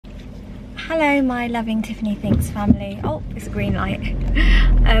Hello my loving Tiffany Thinks family. Oh, it's a green light.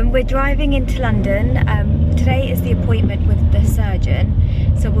 We're driving into London. Today is the appointment with the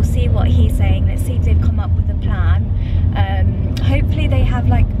surgeon, so we'll see what he's saying. Let's see if they've come up with a plan. Hopefully they have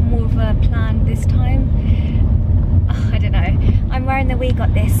like more of a plan this time. I don't know. I'm wearing the We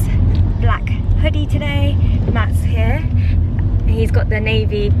Got This black hoodie today. Matt's here. He's got the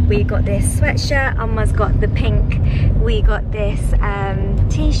navy We Got This sweatshirt. Amma's got the pink We Got This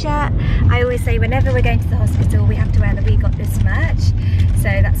t-shirt. I always say whenever we're going to the hospital we have to wear the We Got This merch, so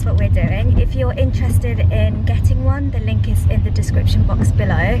that's what we're doing. If you're interested in getting one, the link is in the description box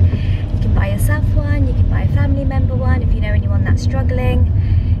below. You can buy yourself one, you can buy a family member one if you know anyone that's struggling.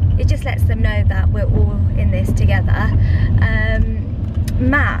 It just lets them know that we're all in this together.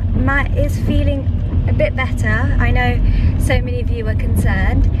 Matt is feeling a bit better. I know so many of you are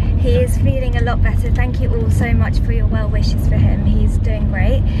concerned. He is feeling a lot better. Thank you all so much for your well wishes for him. He's doing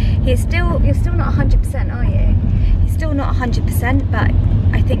great. You're still not 100%, are you? He's still not 100%, but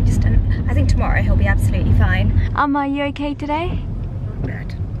I think tomorrow he'll be absolutely fine. Amma, are you okay today? Not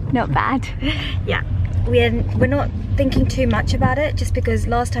bad. Not bad. Yeah, we're not thinking too much about it, just because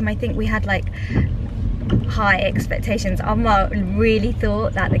last time I think we had like high expectations. Amma really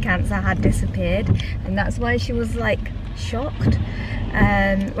thought that the cancer had disappeared, and that's why she was like shocked.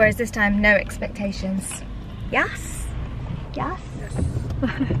 Whereas this time, no expectations. Yes? Yes?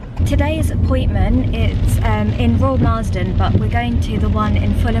 Today's appointment, it's in Royal Marsden, but we're going to the one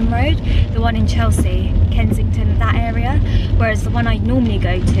in Fulham Road, the one in Chelsea, Kensington, that area. Whereas the one I normally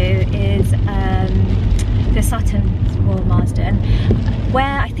go to is the Sutton Royal Marsden,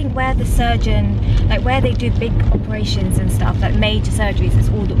 where the surgeon, like where they do big operations and stuff, like major surgeries, is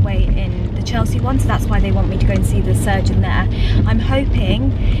all the way in the Chelsea one, so that's why they want me to go and see the surgeon there. I'm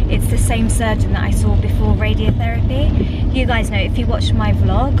hoping it's the same surgeon that I saw before radiotherapy. You guys know, if you watched my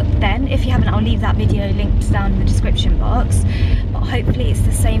vlog then, if you haven't, I'll leave that video linked down in the description box, but hopefully it's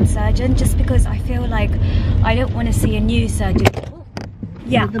the same surgeon, just because I feel like I don't want to see a new surgeon.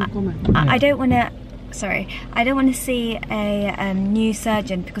 Yeah, I don't want to. Sorry, I don't want to see a new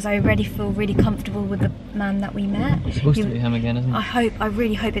surgeon, because I already feel really comfortable with the man that we met. It's supposed to be him again, isn't it? I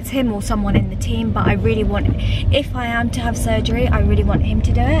really hope it's him or someone in the team, but I really want, if I am to have surgery, I really want him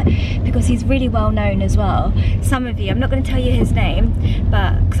to do it, because he's really well known as well. Some of you, I'm not going to tell you his name,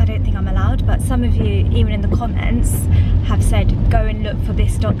 but because I don't think I'm allowed, but some of you, even in the comments, have said go and look for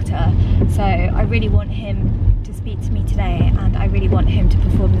this doctor. So I really want him to speak to me today, and I really want him to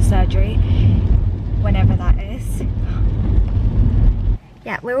perform the surgery, whenever that is.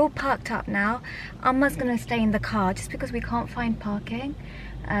 Yeah, we're all parked up now. Amma's gonna stay in the car just because we can't find parking.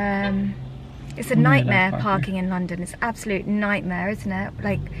 It's a nightmare parking in London. It's an absolute nightmare, isn't it?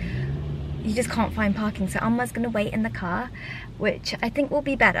 Like, you just can't find parking. So Amma's gonna wait in the car, which I think will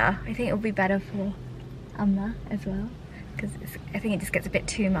be better. I think it will be better for Amma as well, because I think it just gets a bit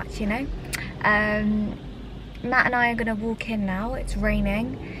too much, you know? Matt and I are gonna walk in now. It's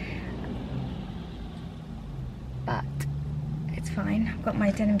raining, but it's fine. I've got my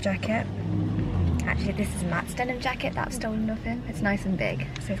denim jacket. Actually, this is Matt's denim jacket that I've stolen off him. It's nice and big,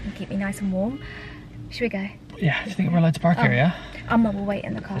 so it's gonna keep me nice and warm. Should we go? Yeah, do you think we're allowed to park here, yeah? Amma will wait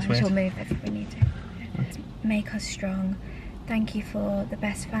in the car and she'll move if we need to. Make us strong. Thank you for the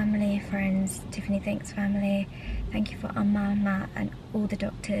best family, friends, Tiffany Thinks family. Thank you for Amma, Matt, and all the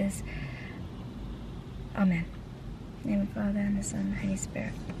doctors. Amen. In the name of the Father, and the Son, and the Holy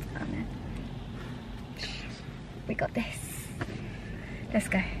Spirit. Amen. We got this. Let's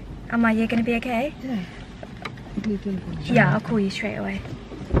go. Amma, you're gonna be okay? Yeah. Yeah, I'll call you straight away.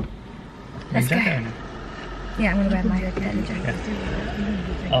 Let's go. Yeah, I'm gonna wear my denim jacket.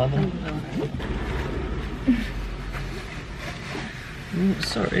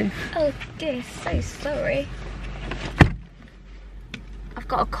 Sorry. Oh dear, so sorry. I've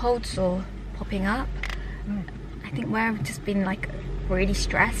got a cold sore popping up. I think where I've just been like really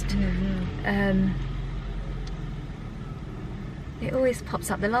stressed. It always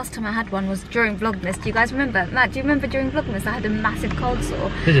pops up. The last time I had one was during Vlogmas. Do you guys remember? Matt, do you remember during Vlogmas I had a massive cold sore?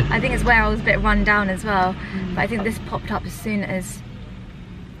 Did you? I think it's where I was a bit run down as well. But I think this popped up as soon as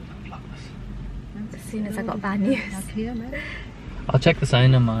I got bad news. I'll check the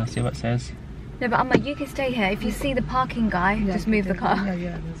sign and see what it says. No, but Amma, you can stay here. If you see the parking guy, just move the car.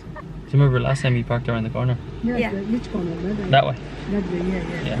 Do you remember last time you parked around the corner? Yeah. Which corner? That way? That way,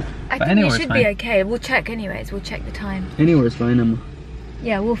 yeah. I think you should be okay. We'll check anyways. We'll check the time. Anywhere's fine, Emma.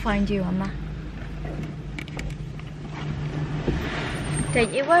 Yeah, we'll find you, Amma.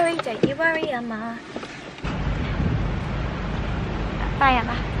 Don't you worry, Amma. Bye,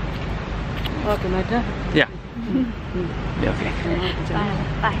 Amma. Okay, Mata. Yeah. Yeah, okay.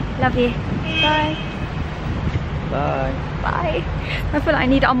 Bye. Love you. Bye. Bye. Bye. I feel like I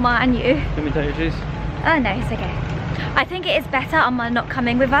need Amma and you. Let me take your shoes. Oh no, it's okay. I think it is better Amma not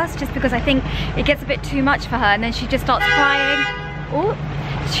coming with us, just because I think it gets a bit too much for her, and then she just starts crying. Oh,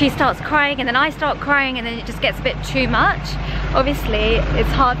 she starts crying, and then I start crying, and then it just gets a bit too much. Obviously, it's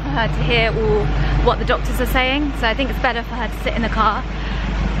hard for her to hear all what the doctors are saying, so I think it's better for her to sit in the car.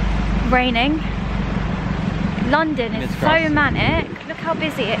 Raining. London is so manic. Look how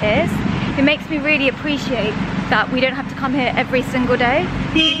busy it is. It makes me really appreciate that we don't have to come here every single day.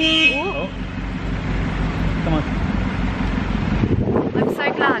 Oh. Come on. I'm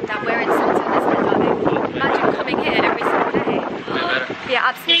so glad that we're in Sutton, isn't it, darling? Imagine coming here every single day. Be an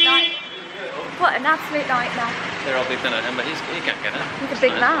absolute night. What an absolute nightmare. They're all big than him, but he can't get it. He's a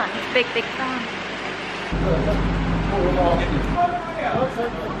big man. He's a big, big man.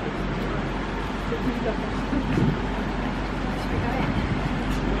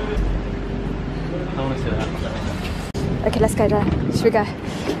 I want to see that. Okay, let's go there. Should we go?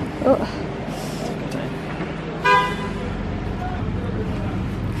 Oh.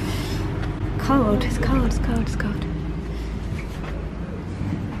 Cold, it's cold, it's cold, it's cold.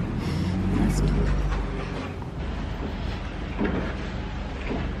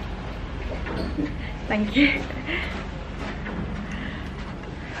 Thank you.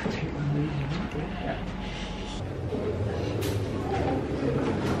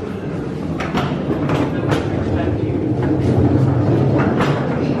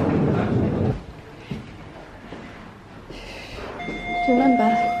 Do you remember?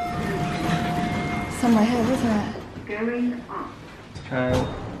 Somewhere here, isn't it? Going up.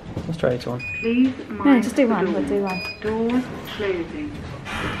 Let's try each one. Please mind No, just do the one. door. We'll do one. Doors closing.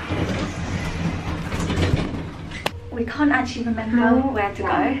 We can't actually remember where to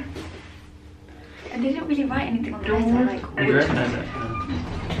go. And they didn't really write anything on the letter, like, You recognise it?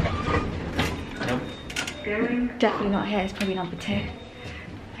 Nope. Going definitely not here, it's probably number 2.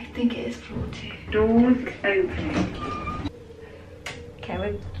 I think it is floor 2. doors opening. Okay,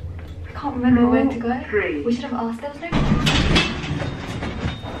 I can't remember where to go. 3. We should have asked, there was no...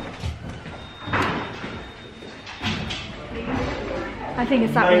 I think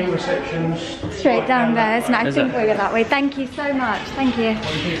it's that way. Straight down there, isn't it? I think we were that way. Thank you so much. Thank you.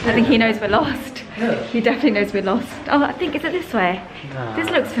 I think he knows we're lost. He definitely knows we're lost. Oh, I think, is it this way? Nah. This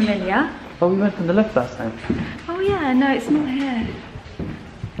looks familiar. Oh, we went on the left last time. Oh yeah, no, it's not here.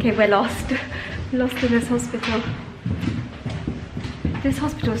 Okay, we're lost. Lost in this hospital. This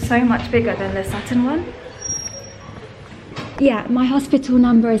hospital is so much bigger than the Sutton one. Yeah, my hospital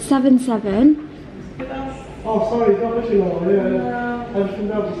number is 77. Oh, sorry, he's not missing one. Yeah. I just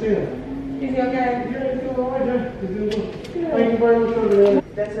didn't have to see him. Is he okay? Yeah, he's doing alright, yeah. He's doing good. Thank you very much for the...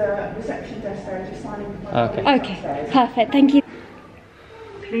 There's a reception desk there, just signing. Okay. Okay, perfect, thank you.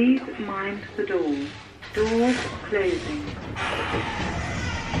 Please mind the doors. Doors closing.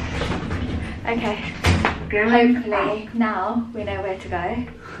 Okay, Going hopefully now we know where to go.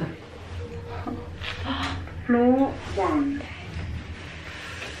 Floor 1.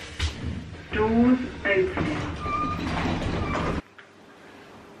 Doors opening.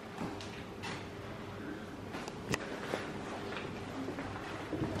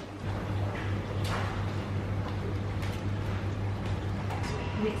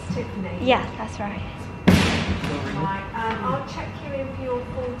 It's Tiffany. Yeah, that's right. Right, I'll check you in for your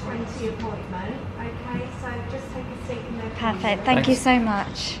 4:20 appointment. Okay, so just take a seat in there. Perfect, thank you so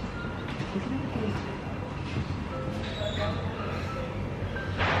much.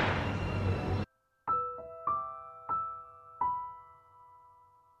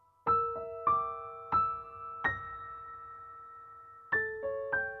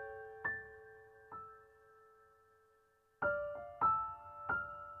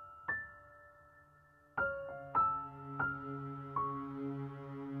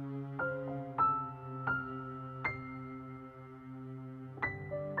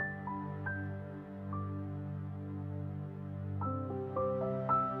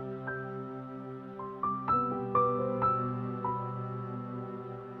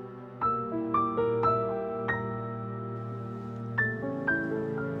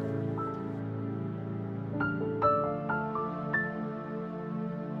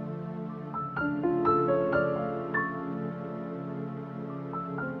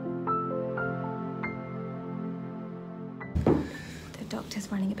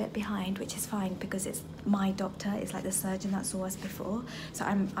 Doctor's running a bit behind, which is fine because it's my doctor, it's like the surgeon that saw us before, so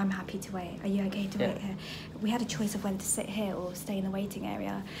I'm happy to wait. Are you okay to wait here? We had a choice of whether to sit here or stay in the waiting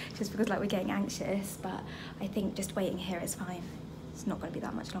area, just because like we're getting anxious, but I think just waiting here is fine. It's not going to be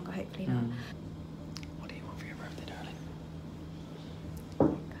that much longer, hopefully not. What do you want for your birthday?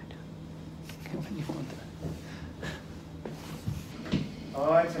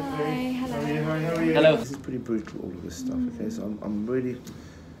 Hi, Tiffany. Hi, hello. How are you? How are you? Hello. This is pretty brutal, all of this stuff, okay? So I'm really...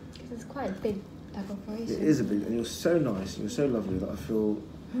 It's quite a big operation. It is a big... And you're so nice and you're so lovely that I feel...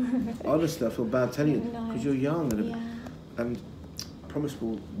 honestly, I feel bad telling you because you're young. And I promise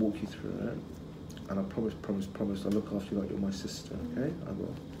we'll walk you through it. And I promise I'll look after you like you're my sister, okay? I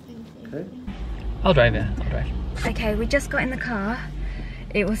will. Thank you. Okay? I'll drive, yeah. I'll drive. Okay, we just got in the car.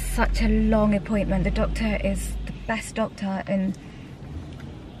 It was such a long appointment. The doctor is the best doctor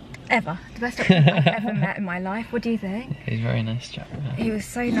ever. The best doctor I've ever met in my life. What do you think? He's a very nice chap. Yeah. He was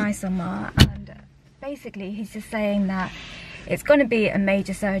so nice, Omar. And basically, he's just saying that it's going to be a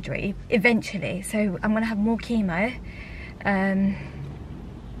major surgery eventually. So I'm going to have more chemo.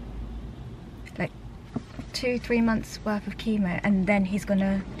 Like 2-3 months worth of chemo, and then he's going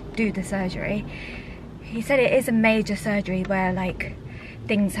to do the surgery. He said it is a major surgery where like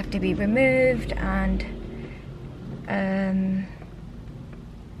things have to be removed, and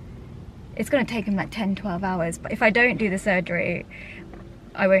it's going to take him like 10-12 hours, but if I don't do the surgery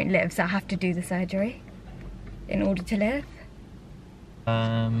I won't live, so I have to do the surgery in order to live.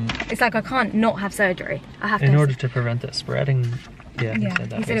 It's like I can't not have surgery. I have to. In order to prevent it spreading. Yeah,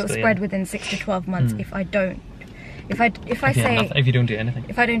 Yeah, he said it will spread within 6 to 12 months if I don't. If you don't do anything.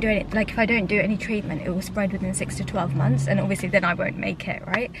 If I don't do any, like if I don't do any treatment, it will spread within 6 to 12 months, and obviously then I won't make it,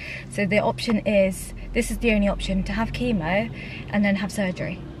 right? So the option is, this is the only option, to have chemo and then have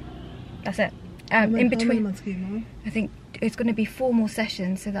surgery. That's it. In between, how many months chemo? I think it's going to be 4 more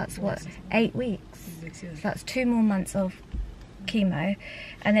sessions, so that's what, 8 weeks. So that's 2 more months of chemo,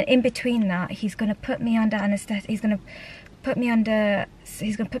 and then in between that, he's going to put me under anesthetic. He's going to put me to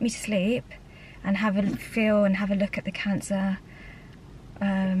sleep and have a feel and have a look at the cancer.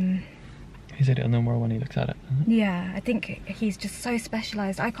 He said he'll know more when he looks at it. Yeah, I think he's just so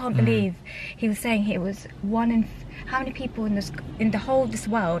specialised. I can't believe he was saying it was one in how many people in the whole of this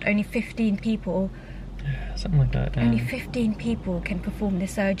world? Only 15 people. Yeah, something like that. Only 15 people can perform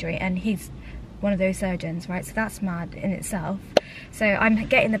this surgery, and he's one of those surgeons, right? So that's mad in itself. So I'm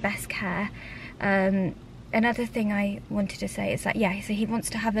getting the best care. Another thing I wanted to say is that, yeah, so he wants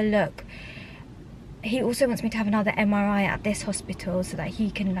to have a look. He also wants me to have another MRI at this hospital so that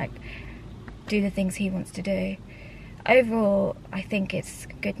he can like do the things he wants to do. Overall, I think it's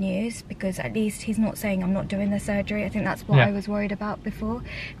good news because at least he's not saying I'm not doing the surgery. I think that's what I was worried about before,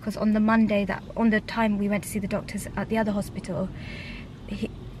 because on the Monday, on the time we went to see the doctors at the other hospital,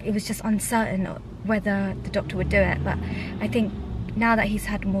 it was just uncertain whether the doctor would do it. But I think now that he's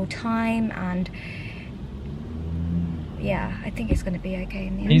had more time, and yeah, I think it's going to be okay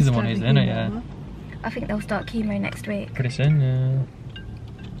in the end. He's the one who's in it, yeah. I think they'll start chemo next week. Pretty soon, yeah.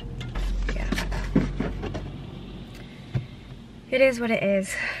 It is what it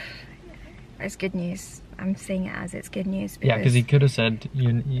is. It's good news. I'm seeing it as it's good news. Yeah, because he could have said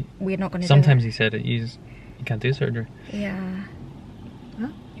we're not going to. Sometimes he said you can't do surgery. Yeah. Huh?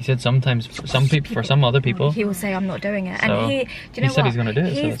 He said sometimes for some other people. He will say I'm not doing it, So, and do you know he said what? he's going to do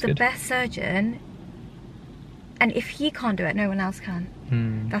it. He's so the best surgeon, and if he can't do it, no one else can.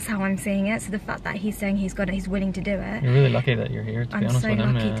 That's how I'm seeing it. So the fact that he's saying he's willing to do it. You're really lucky that you're here. To be honest with him,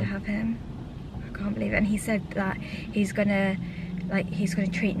 I'm so lucky to have him. I can't believe it. And he said that he's gonna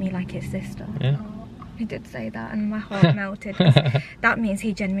treat me like his sister. Yeah. He did say that, and my heart melted. 'Cause that means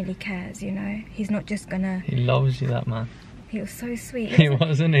he genuinely cares, you know. He's not just gonna. He loves you, that man. He was so sweet. He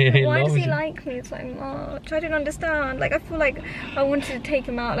wasn't he? Why does he you. like me so much? I don't understand. Like, I feel like I wanted to take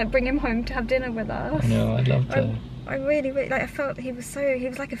him out, like bring him home to have dinner with us. I know, I'd love to. I really, like, I felt he was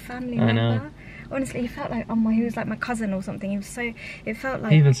like a family member. I know. Honestly, he felt like, he was like my cousin or something. He was so, it felt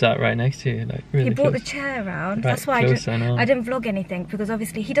like... He even sat right next to you, like really He brought close. the chair around. Right That's why close, I didn't vlog anything, because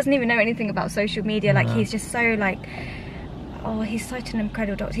obviously he doesn't even know anything about social media. Like, he's just so like, he's such an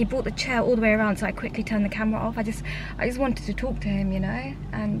incredible doctor. He brought the chair all the way around, so I quickly turned the camera off. I just wanted to talk to him, you know?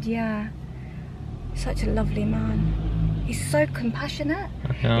 And yeah, such a lovely man. He's so compassionate.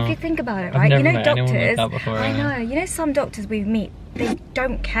 If you think about it, right? I've never You know, met anyone like doctors. that before, I know. You know, some doctors we meet, they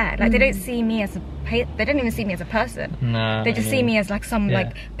don't care. Like, they don't see me as they don't even see me as a person. No, they just see me as like some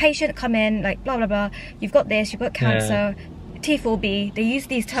like patient come in, like blah blah blah. You've got this. You've got cancer. T4B. They use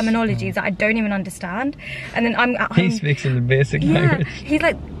these terminologies that I don't even understand. And then I'm at home. He speaks in the basic language. He's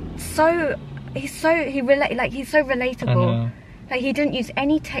like he's so relatable. Like, he didn't use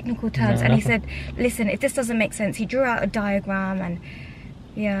any technical terms, and he said, listen, if this doesn't make sense, he drew out a diagram, and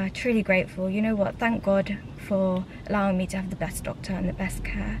yeah, truly grateful. You know what, thank God for allowing me to have the best doctor and the best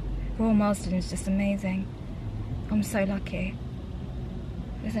care. Royal Marsden is just amazing. I'm so lucky,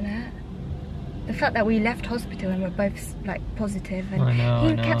 isn't it? The fact that we left hospital and we're both like positive, and I know,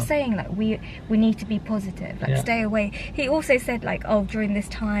 he kept saying like we need to be positive, like stay away. He also said like, oh, during this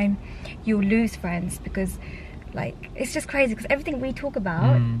time you'll lose friends, because like it's just crazy, because everything we talk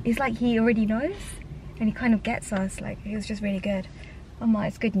about is like he already knows and he kind of gets us. Like, it was just really good. Oh my,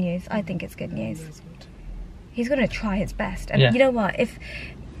 it's good news. I think it's good news. He's gonna try his best, and you know what, if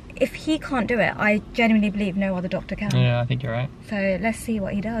he can't do it, I genuinely believe no other doctor can. Yeah, I think you're right. So let's see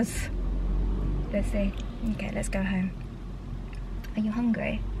what he does. Let's see. Okay, let's go home. Are you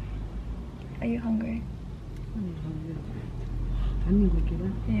hungry? Are you hungry?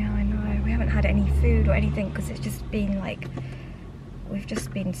 Yeah, I know. We haven't had any food or anything because it's just been like, we've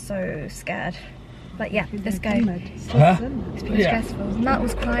just been so scared. But yeah, let's go. Huh? It's been stressful. Matt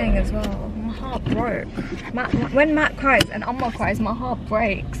was crying as well. My heart broke. When Matt cries and Amma cries, my heart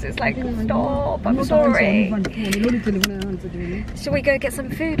breaks. It's like, stop, I'm sorry. Should we go get some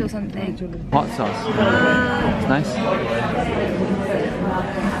food or something? Hot sauce. It's nice.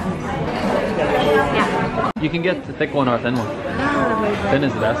 You can get the thick one or a thin one. Thin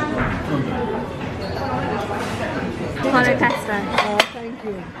is the best. Follow pesto. Thank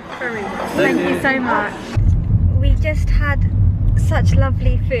you. Thank you so much. We just had such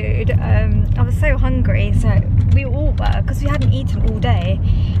lovely food. I was so hungry, so we all were, because we hadn't eaten all day.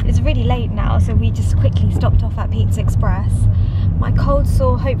 It's really late now, so we just quickly stopped off at Pizza Express. My cold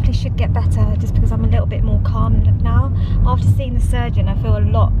sore hopefully should get better, just because I'm a little bit more calm now. After seeing the surgeon, I feel a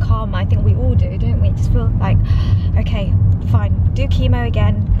lot calmer. I think we all do, don't we? Just feel like, okay, fine, do chemo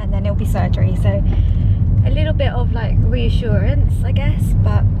again and then it'll be surgery. So a little bit of like reassurance, I guess,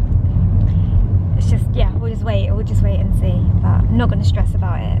 but it's just, yeah, we'll just wait and see. But I'm not going to stress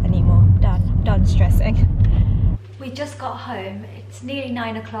about it anymore. Done stressing. We just got home. It's nearly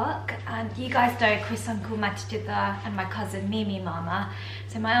 9 o'clock, and you guys know Chris' uncle Matijitha and my cousin Mimi Mama.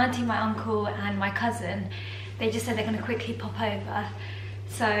 So my auntie, my uncle and my cousin, they just said they're going to quickly pop over.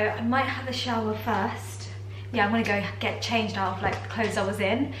 So I might have a shower first. Yeah, I'm going to go get changed out of like the clothes I was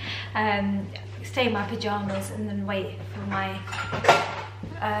in. Stay in my pyjamas and then wait for my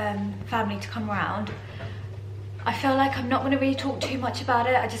family to come around. I feel like I'm not going to really talk too much about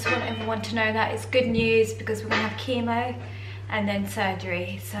it. I just want everyone to know that it's good news, because we're going to have chemo and then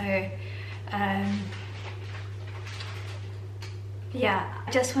surgery. So yeah, I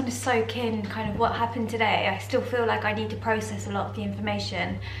just want to soak in kind of what happened today. I still feel like I need to process a lot of the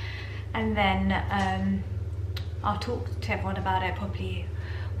information, and then I'll talk to everyone about it probably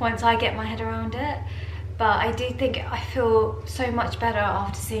once I get my head around it. But I do think I feel so much better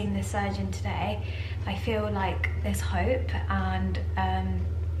after seeing the surgeon today. I feel like there's hope, and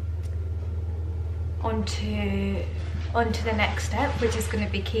onto the next step, which is going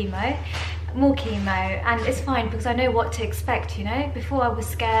to be chemo, more chemo. And it's fine because I know what to expect, you know. Before I was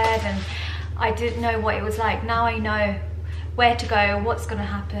scared and I didn't know what it was like. Now I know where to go, what's going to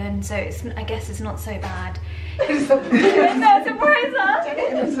happen, so it's, I guess it's not so bad. No, surprise us!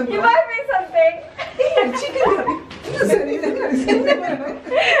 You might be something!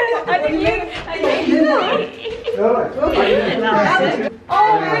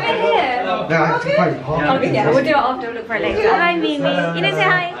 Oh, bring it here! Okay, yeah, we'll do it after, we'll look for it later. Hi Mimi, you know, say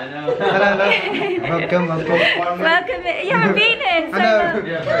hi! Welcome. Welcome, you haven't been in, so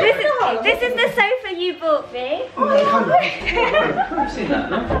this is the sofa you bought me. I've seen that,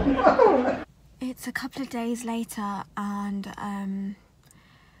 no? It's a couple of days later, and I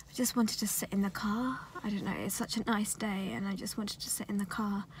just wanted to sit in the car. I don't know, it's such a nice day, and I just wanted to sit in the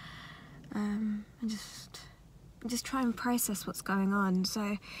car and just try and process what's going on.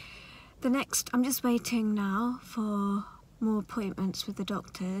 So I'm just waiting now for more appointments with the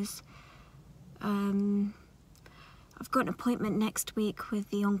doctors. I've got an appointment next week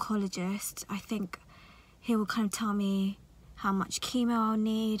with the oncologist. I think he will kind of tell me how much chemo I'll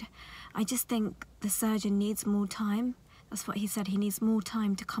need. I just think the surgeon needs more time. That's what he said, he needs more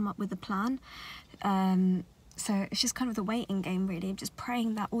time to come up with a plan. So it's just kind of the waiting game, really. I'm just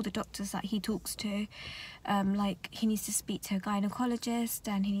praying that all the doctors that he talks to, like he needs to speak to a gynecologist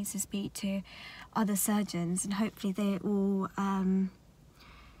and he needs to speak to other surgeons, and hopefully they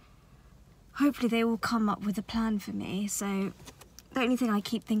all come up with a plan for me. So the only thing I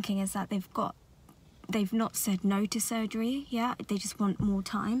keep thinking is that they've not said no to surgery yet, they just want more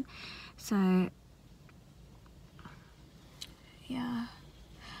time. So yeah,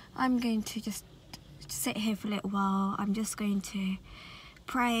 I'm going to just sit here for a little while. I'm just going to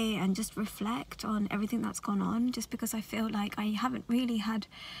pray and just reflect on everything that's gone on, just because I feel like I haven't really had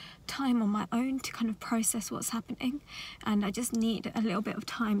time on my own to kind of process what's happening, and I just need a little bit of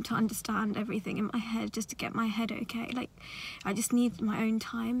time to understand everything in my head, just to get my head okay. Like, I just need my own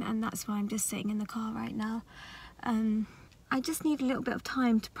time, and that's why I'm just sitting in the car right now. I just need a little bit of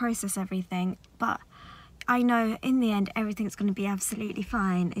time to process everything, but I know in the end everything's going to be absolutely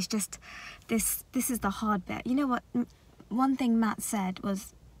fine. It's just this is the hard bit. You know what, one thing Matt said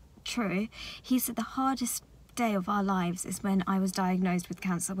was true. He said the hardest day of our lives is when I was diagnosed with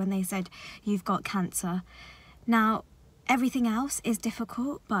cancer, when they said you've got cancer. Now everything else is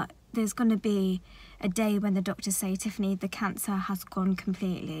difficult, but there's going to be a day when the doctors say, Tiffany, the cancer has gone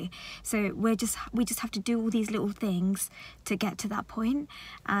completely. So we just have to do all these little things to get to that point.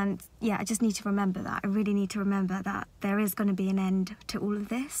 And yeah, I just need to remember that. I really need to remember that there is going to be an end to all of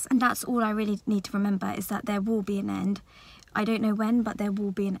this, and that's all I really need to remember, is that there will be an end. I don't know when, but there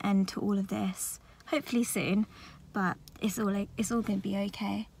will be an end to all of this. Hopefully soon, but it's all going to be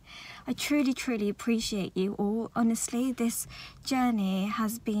okay. I truly appreciate you all. Honestly, this journey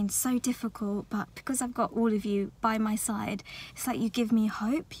has been so difficult, but because I've got all of you by my side, it's like you give me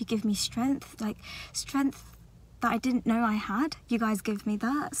hope, you give me strength, like strength that I didn't know I had. You guys give me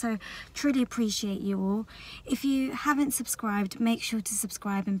that, so truly appreciate you all. If you haven't subscribed, make sure to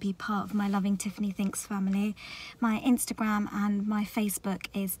subscribe and be part of my Loving Tiffany Thinks family. My Instagram and my Facebook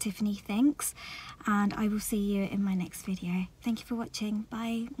is Tiffany Thinks, and I will see you in my next video. Thank you for watching.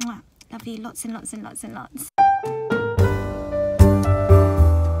 Bye. Mwah. Love you lots and lots and lots and lots.